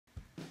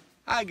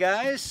Hi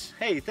guys,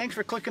 hey, thanks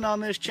for clicking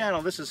on this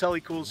channel. This is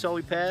Helicool's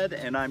Helipad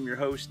and I'm your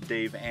host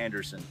Dave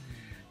Anderson.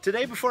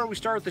 Today, before we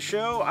start the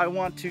show, I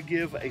want to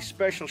give a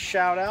special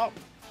shout out.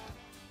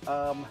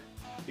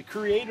 The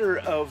creator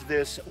of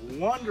this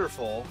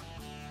wonderful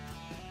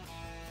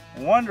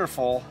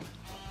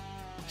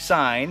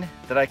sign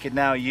that I could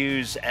now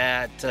use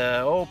at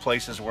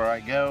places where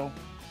I go.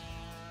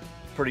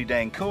 Pretty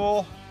dang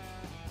cool.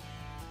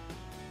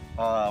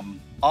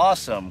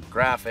 Awesome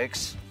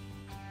graphics.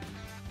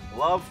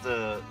 Love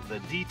the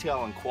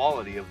detail and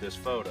quality of this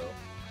photo.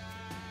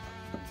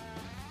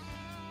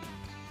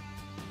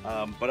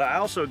 But I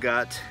also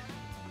got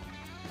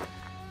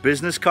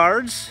business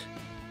cards,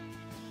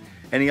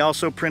 and he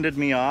also printed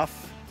me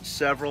off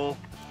several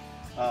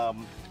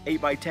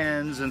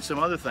 8x10s and some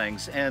other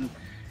things. And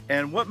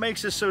what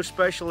makes this so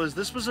special is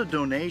this was a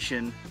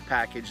donation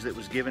package that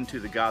was given to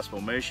the Gospel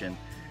Mission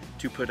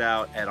to put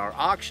out at our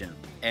auction.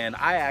 And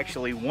I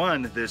actually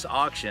won this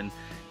auction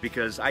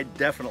because I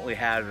definitely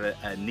had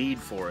a need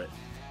for it.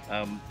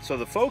 So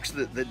the folks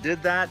that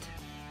did that,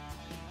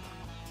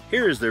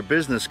 here is their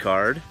business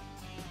card.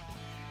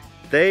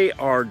 They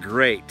are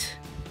great,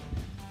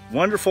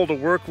 wonderful to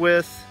work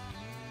with,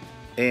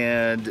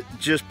 and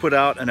just put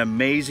out an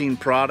amazing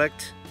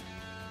product.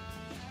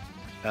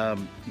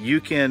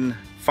 You can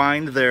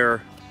find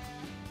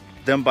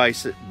them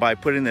by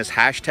putting this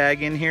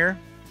hashtag in here.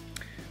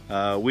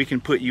 We can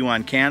put you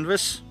on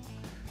canvas.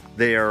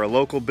 They are a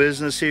local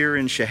business here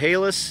in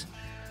Chehalis,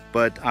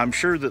 but I'm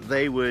sure that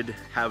they would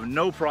have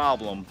no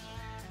problem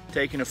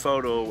taking a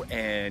photo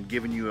and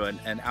giving you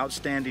an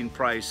outstanding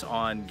price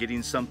on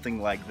getting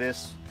something like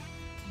this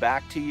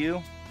back to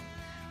you.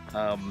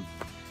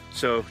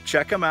 So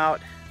check them out.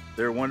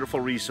 They're a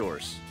wonderful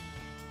resource.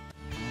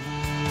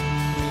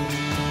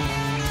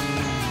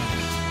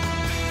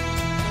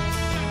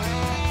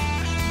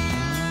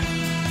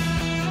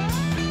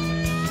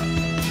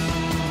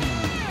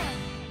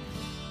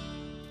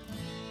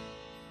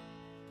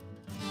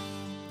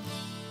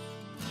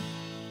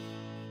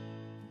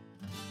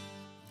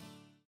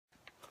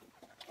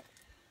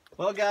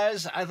 Well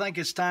guys, I think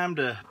it's time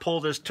to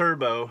pull this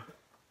turbo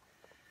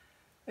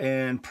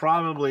and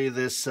probably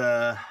this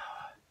oil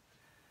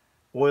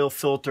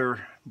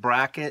filter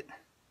bracket.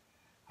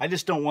 I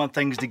just don't want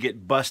things to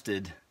get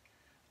busted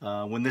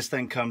when this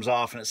thing comes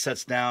off and it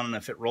sets down, and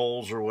if it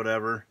rolls or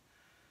whatever.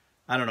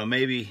 I don't know,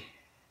 maybe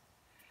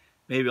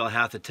I'll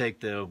have to take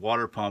the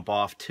water pump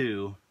off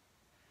too.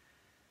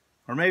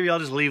 Or maybe I'll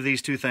just leave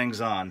these two things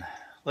on.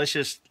 Let's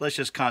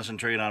just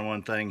concentrate on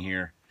one thing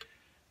here.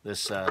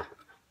 This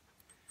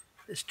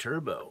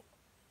turbo.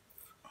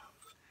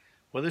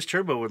 Well, this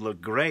turbo would look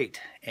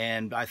great,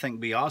 and I think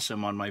be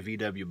awesome on my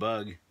VW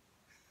Bug.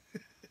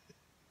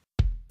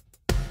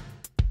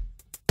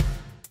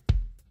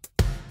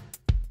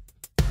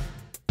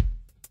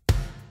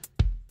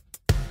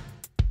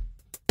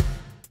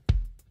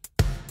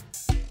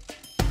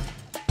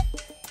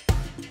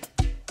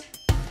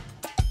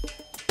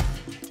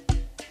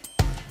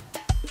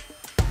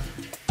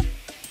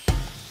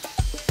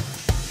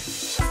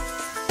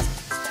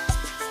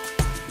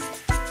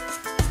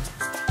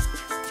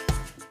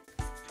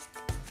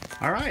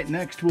 All right,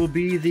 next will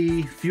be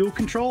the fuel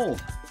control.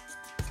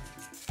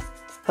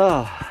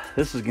 Oh,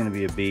 this is gonna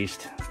be a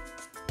beast.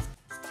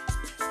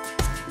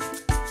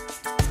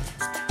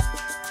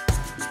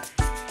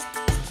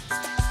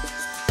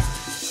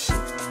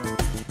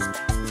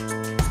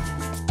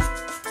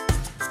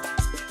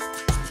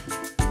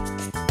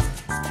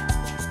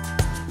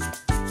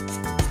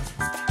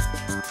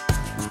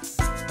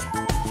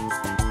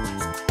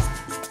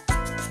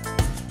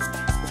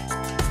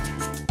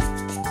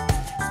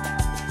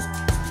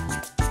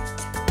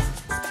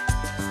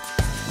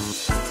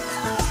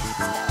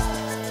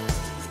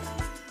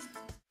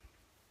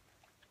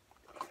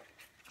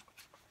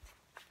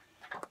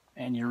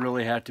 And you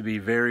really have to be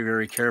very,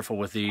 very careful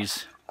with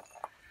these.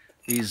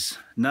 These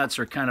nuts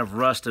are kind of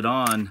rusted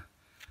on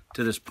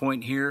to this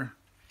point here,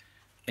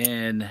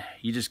 and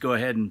you just go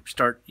ahead and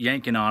start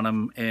yanking on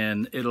them,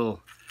 and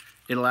it'll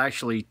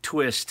actually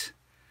twist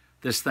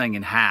this thing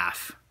in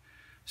half.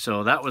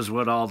 So that was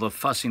what all the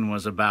fussing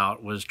was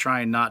about, was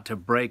trying not to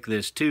break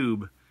this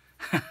tube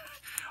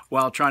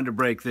while trying to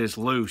break this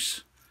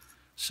loose.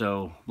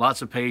 So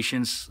lots of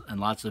patience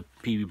and lots of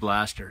PB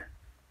Blaster.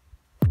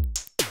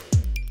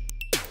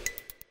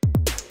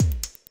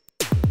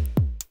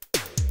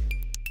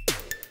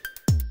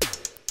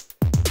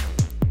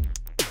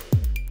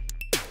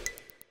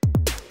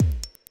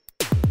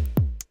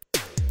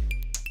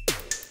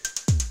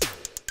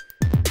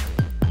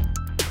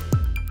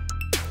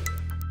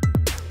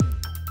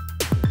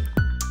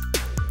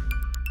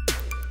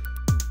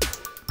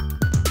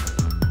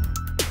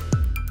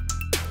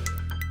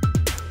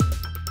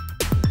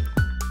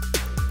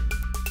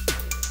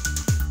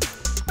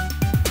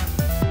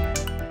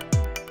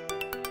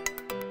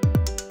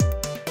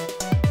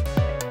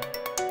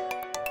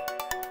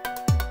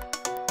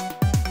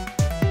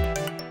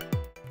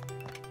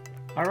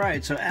 All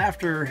right, so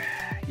after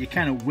you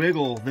kind of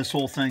wiggle this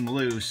whole thing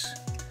loose,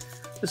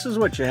 this is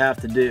what you have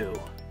to do.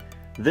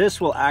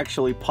 this will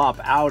actually pop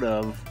out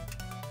of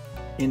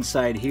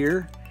inside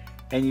here,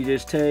 and you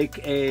just take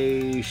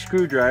a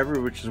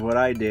screwdriver, which is what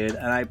I did,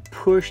 and I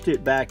pushed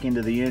it back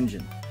into the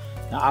engine.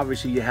 Now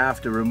obviously you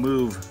have to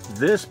remove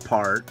this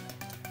part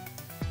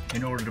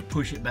in order to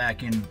push it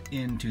back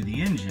into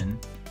the engine,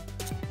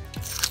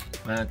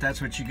 but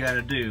that's what you got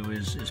to do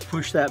is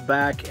push that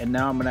back. And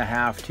now I'm going to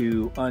have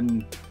to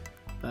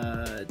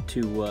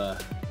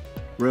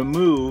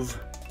remove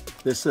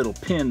this little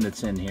pin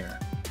that's in here.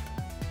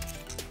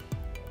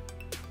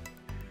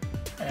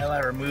 Well, I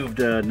removed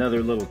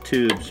another little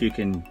tube so you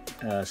can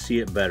see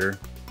it better.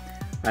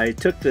 I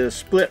took the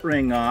split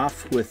ring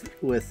off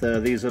with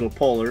these little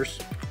pullers,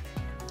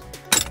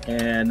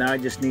 and now I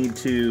just need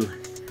to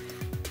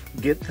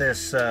get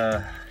this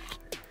that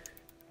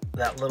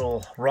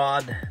little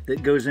rod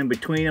that goes in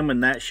between them,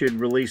 and that should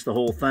release the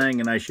whole thing,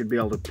 and I should be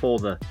able to pull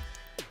the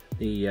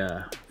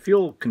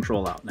fuel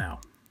control out now.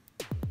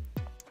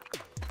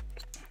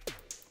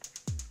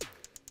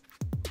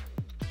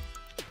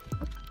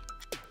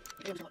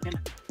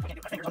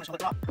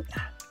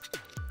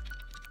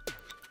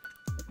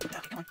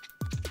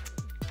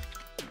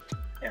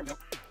 There we go.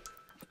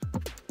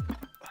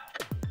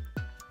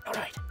 All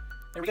right,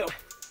 there we go. And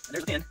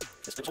there's the pin.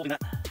 Just holding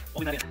that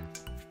in.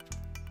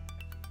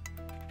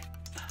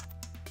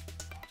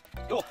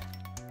 Cool.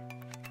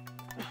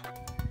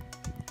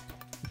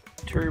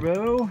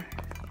 Turbo,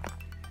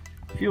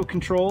 fuel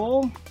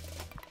control,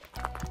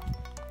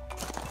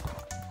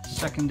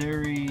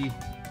 secondary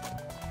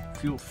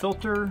fuel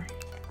filter,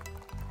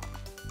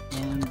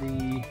 and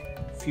the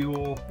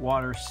fuel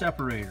water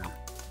separator.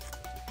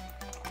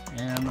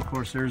 And of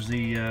course there's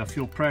the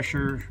fuel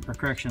pressure, or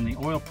correction, the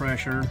oil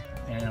pressure,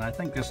 and I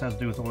think this has to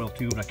do with oil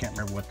too, but I can't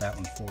remember what that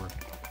one's for.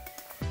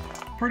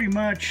 Pretty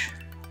much,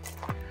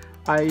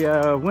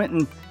 I went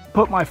and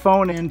put my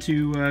phone in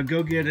to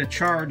go get a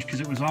charge because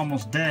it was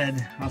almost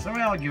dead. I was like,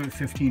 well, I'll give it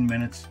 15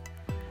 minutes.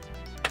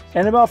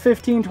 And about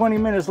 15-20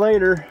 minutes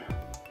later,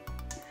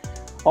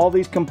 all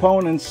these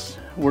components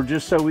were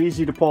just so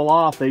easy to pull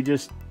off, they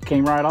just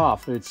came right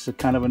off. It's a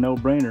kind of a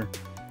no-brainer.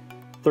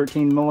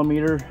 13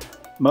 millimeter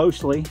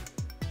mostly,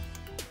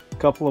 a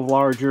couple of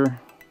larger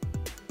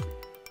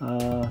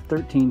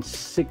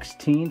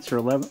 13/16 or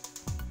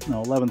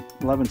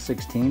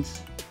 11/16,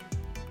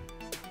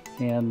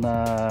 and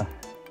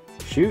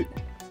shoot,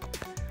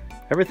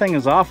 everything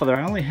is off of there.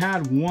 I only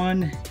had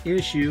one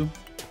issue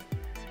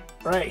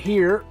right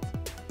here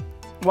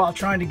while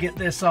trying to get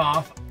this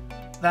off.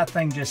 That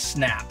thing just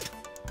snapped.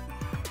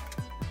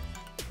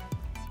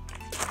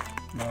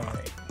 All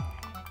right.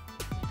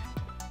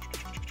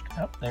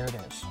 Oh, there it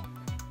is.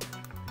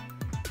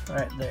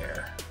 Right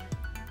there.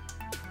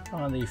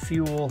 On the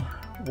fuel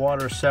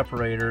water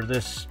separator,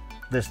 this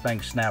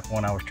thing snapped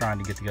when I was trying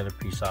to get the other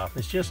piece off.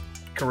 It's just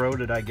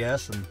corroded, I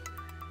guess, and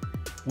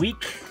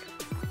weak.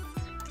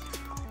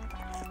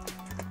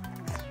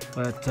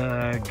 But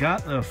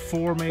got the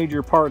 4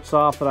 major parts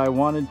off that I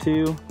wanted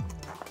to.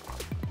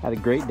 Had a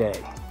great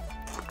day.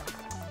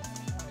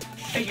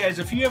 Hey guys,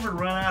 if you ever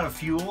run out of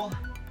fuel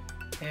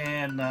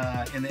and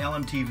in the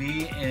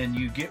LMTV and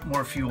you get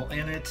more fuel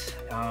in it,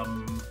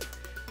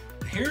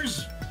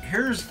 here's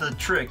the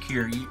trick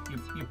here. You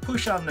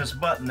push on this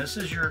button. This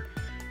is your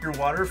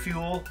water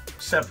fuel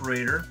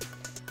separator,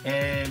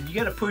 and you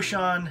got to push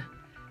on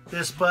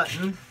this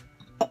button,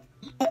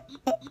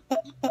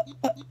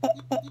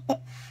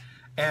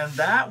 and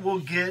that will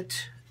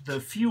get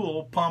the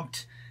fuel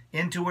pumped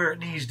into where it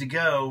needs to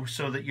go,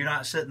 so that you're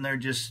not sitting there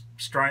just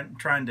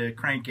trying to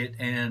crank it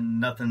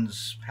and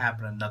nothing's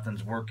happening,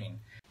 nothing's working.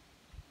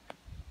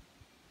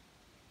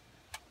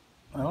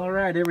 All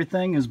right,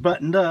 everything is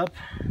buttoned up.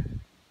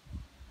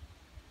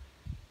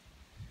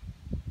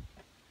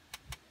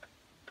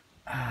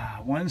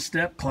 One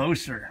step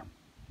closer.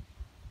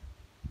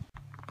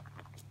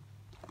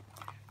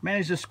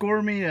 Managed to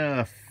score me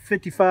a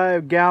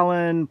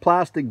 55-gallon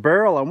plastic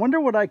barrel. I wonder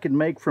what I could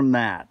make from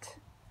that.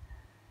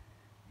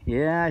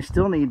 Yeah, I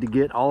still need to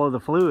get all of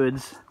the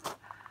fluids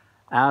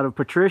out of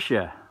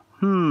Patricia.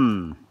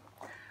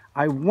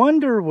 I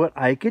wonder what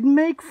I could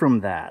make from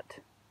that.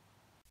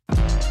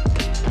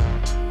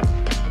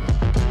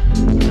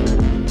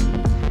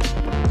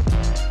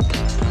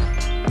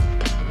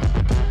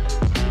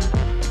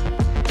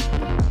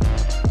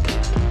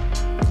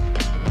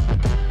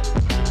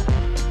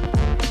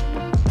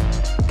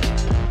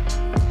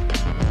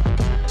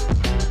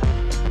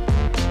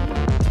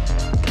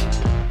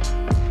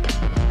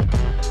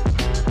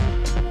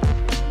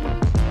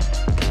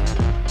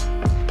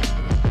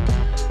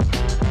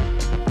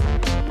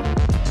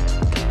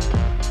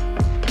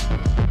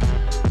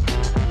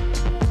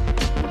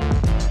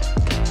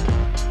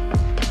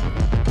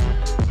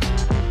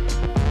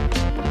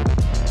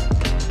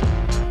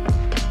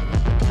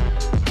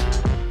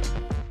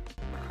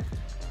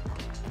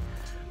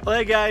 Well,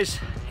 hey guys,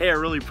 hey, I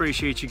really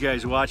appreciate you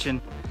guys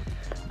watching.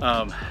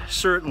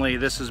 Certainly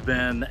this has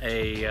been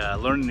a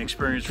learning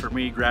experience for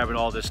me, grabbing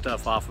all this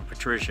stuff off of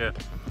Patricia.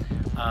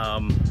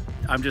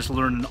 I'm just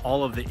learning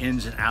all of the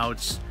ins and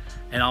outs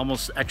and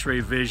almost x-ray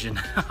vision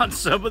on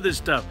some of this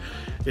stuff.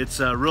 It's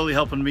really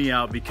helping me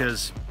out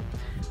because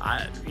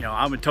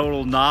I'm a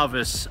total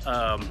novice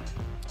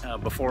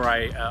before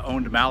I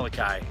owned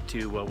Malachi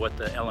to what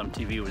the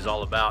LMTV was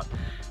all about,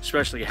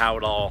 especially how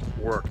it all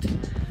worked.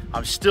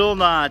 I'm still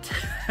not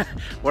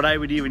what I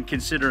would even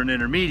consider an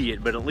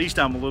intermediate, but at least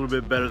I'm a little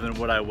bit better than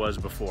what I was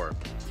before.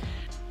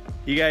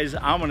 You guys,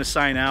 I'm gonna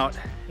sign out.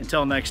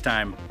 Until next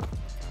time,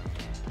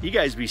 you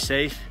guys be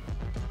safe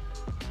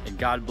and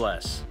God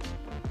bless.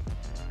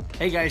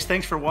 Hey guys,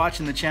 thanks for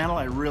watching the channel.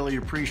 I really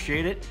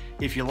appreciate it.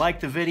 If you like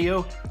the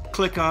video,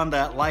 click on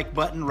that like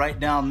button right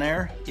down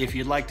there. If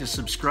you'd like to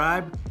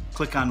subscribe,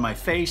 click on my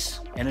face,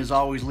 and as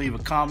always, leave a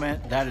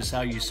comment. That is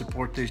how you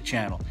support this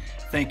channel.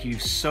 Thank you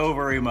so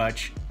very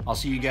much. I'll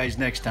see you guys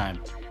next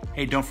time.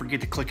 Hey, don't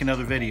forget to click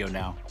another video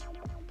now.